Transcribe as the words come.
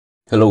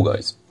Hello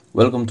guys,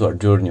 welcome to our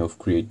journey of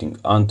creating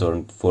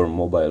Unturned for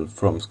mobile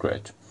from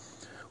scratch.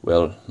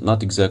 Well,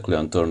 not exactly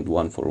Unturned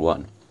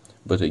 1-for-1,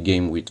 but a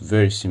game with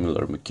very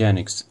similar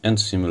mechanics and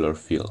similar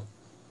feel.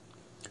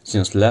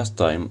 Since last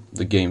time,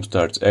 the game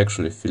starts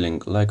actually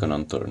feeling like an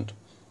Unturned.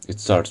 It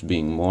starts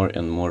being more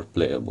and more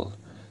playable.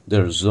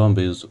 There are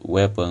zombies,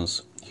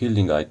 weapons,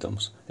 healing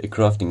items, a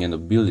crafting and a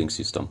building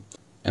system,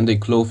 and a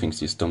clothing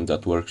system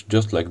that works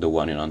just like the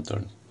one in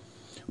Unturned,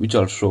 which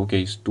I'll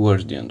showcase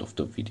towards the end of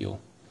the video.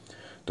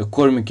 The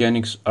core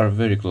mechanics are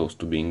very close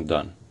to being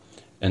done,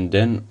 and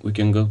then we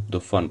can go to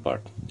the fun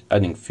part,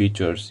 adding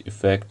features,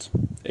 effects,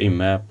 a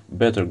map,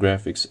 better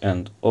graphics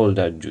and all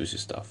that juicy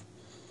stuff.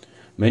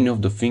 Many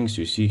of the things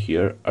you see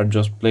here are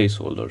just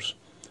placeholders,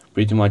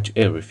 pretty much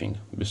everything,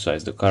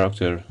 besides the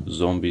character,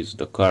 zombies,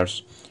 the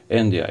cars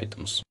and the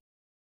items.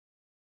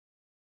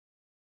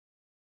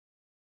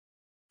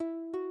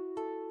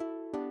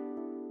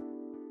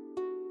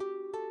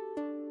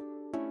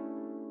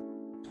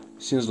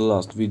 Since the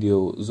last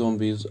video,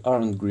 zombies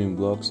aren't green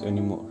blocks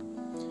anymore.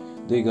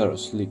 They got a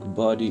slick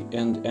body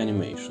and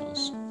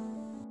animations.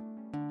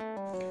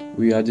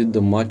 We added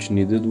the much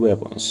needed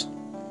weapons.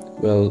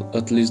 Well,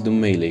 at least the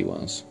melee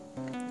ones.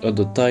 At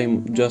the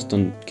time, just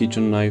a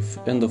kitchen knife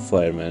and a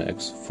fireman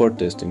axe for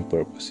testing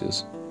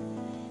purposes.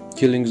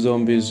 Killing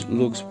zombies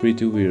looks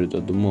pretty weird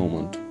at the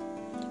moment,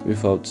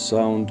 without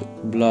sound,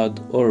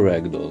 blood or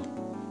ragdoll.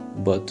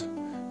 But,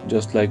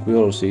 just like we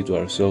all say to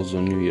ourselves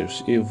on New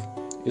Year's Eve,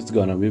 it's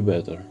gonna be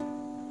better.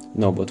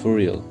 No, but for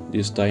real,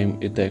 this time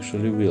it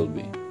actually will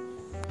be.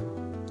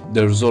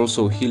 There's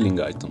also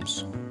healing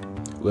items.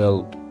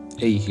 Well,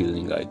 a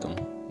healing item,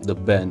 the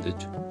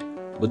bandage,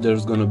 but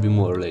there's gonna be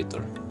more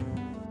later.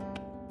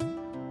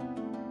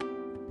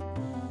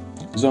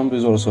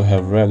 Zombies also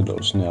have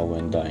ragdolls now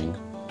when dying.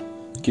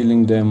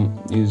 Killing them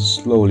is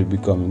slowly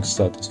becoming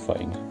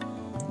satisfying,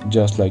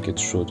 just like it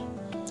should.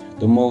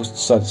 The most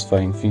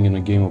satisfying thing in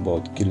a game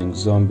about killing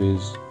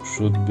zombies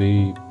should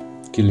be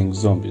killing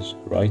zombies,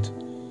 right?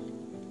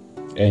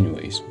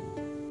 Anyways,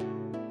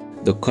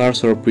 the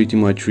cars are pretty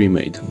much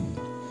remade.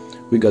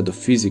 We got the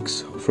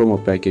physics from a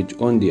package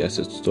on the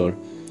asset store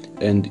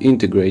and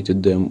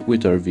integrated them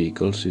with our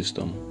vehicle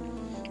system.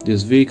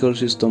 This vehicle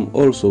system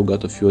also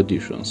got a few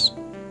additions.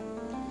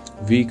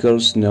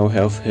 Vehicles now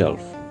have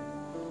health,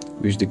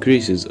 which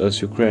decreases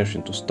as you crash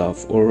into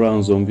stuff or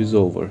run zombies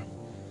over.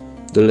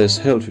 The less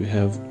health you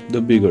have,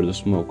 the bigger the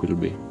smoke will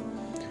be,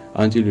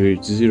 until you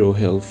reach 0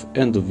 health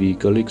and the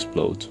vehicle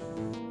explodes.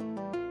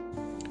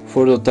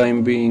 For the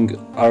time being,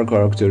 our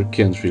character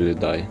can't really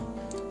die,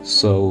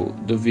 so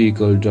the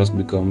vehicle just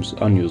becomes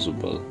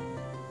unusable.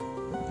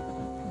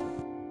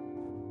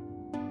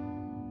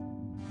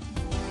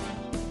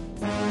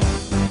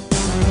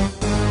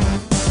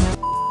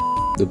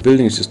 The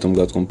building system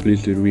got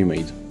completely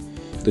remade.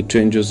 The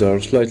changes are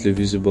slightly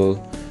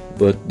visible,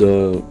 but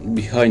the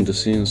behind the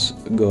scenes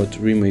got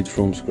remade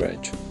from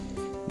scratch.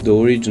 The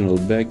original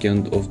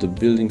backend of the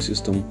building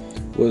system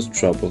was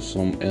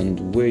troublesome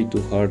and way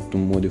too hard to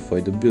modify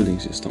the building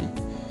system.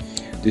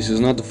 This is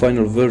not the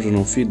final version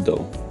of it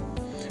though.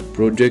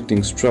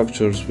 Projecting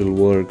structures will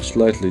work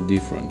slightly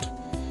different.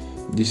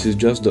 This is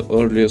just the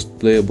earliest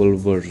playable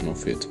version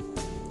of it.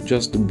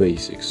 Just the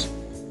basics.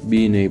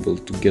 Being able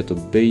to get a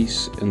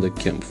base and a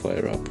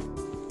campfire up.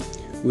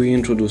 We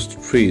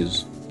introduced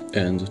trees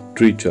and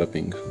tree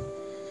chopping.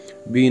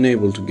 Being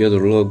able to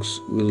gather logs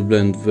will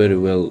blend very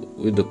well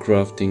with the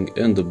crafting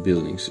and the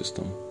building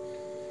system.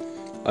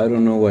 I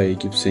don't know why I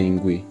keep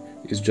saying we,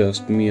 it's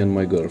just me and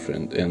my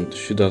girlfriend, and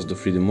she does the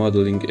 3D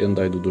modeling and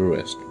I do the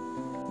rest.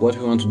 What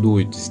we want to do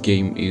with this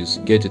game is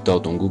get it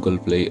out on Google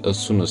Play as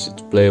soon as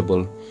it's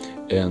playable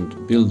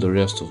and build the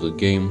rest of the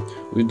game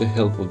with the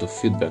help of the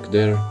feedback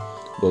there,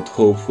 but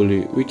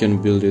hopefully we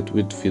can build it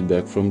with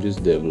feedback from these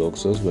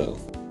devlogs as well.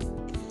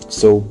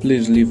 So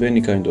please leave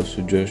any kind of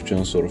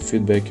suggestions or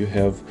feedback you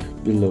have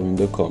below in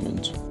the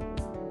comments.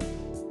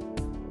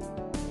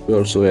 We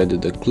also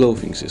added a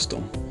clothing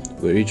system,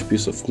 where each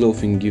piece of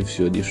clothing gives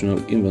you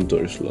additional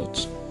inventory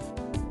slots.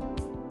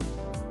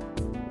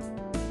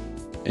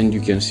 And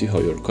you can see how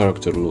your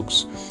character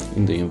looks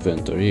in the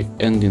inventory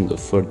and in the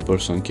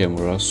third-person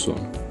camera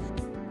soon.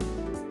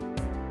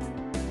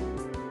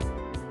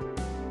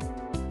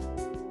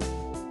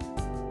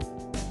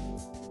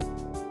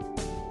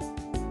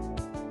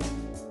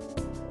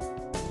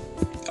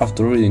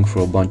 After reading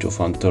through a bunch of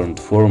Unturned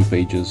forum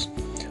pages,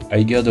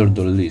 I gathered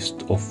a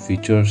list of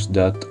features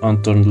that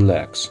Unturned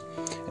lacks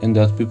and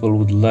that people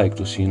would like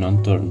to see in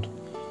Unturned.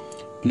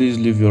 Please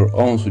leave your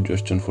own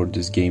suggestion for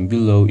this game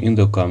below in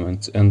the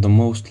comments and the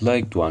most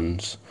liked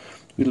ones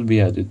will be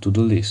added to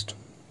the list.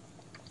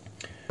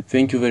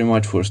 Thank you very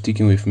much for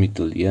sticking with me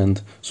till the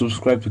end,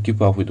 subscribe to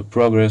keep up with the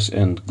progress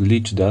and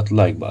glitch that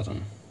like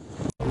button.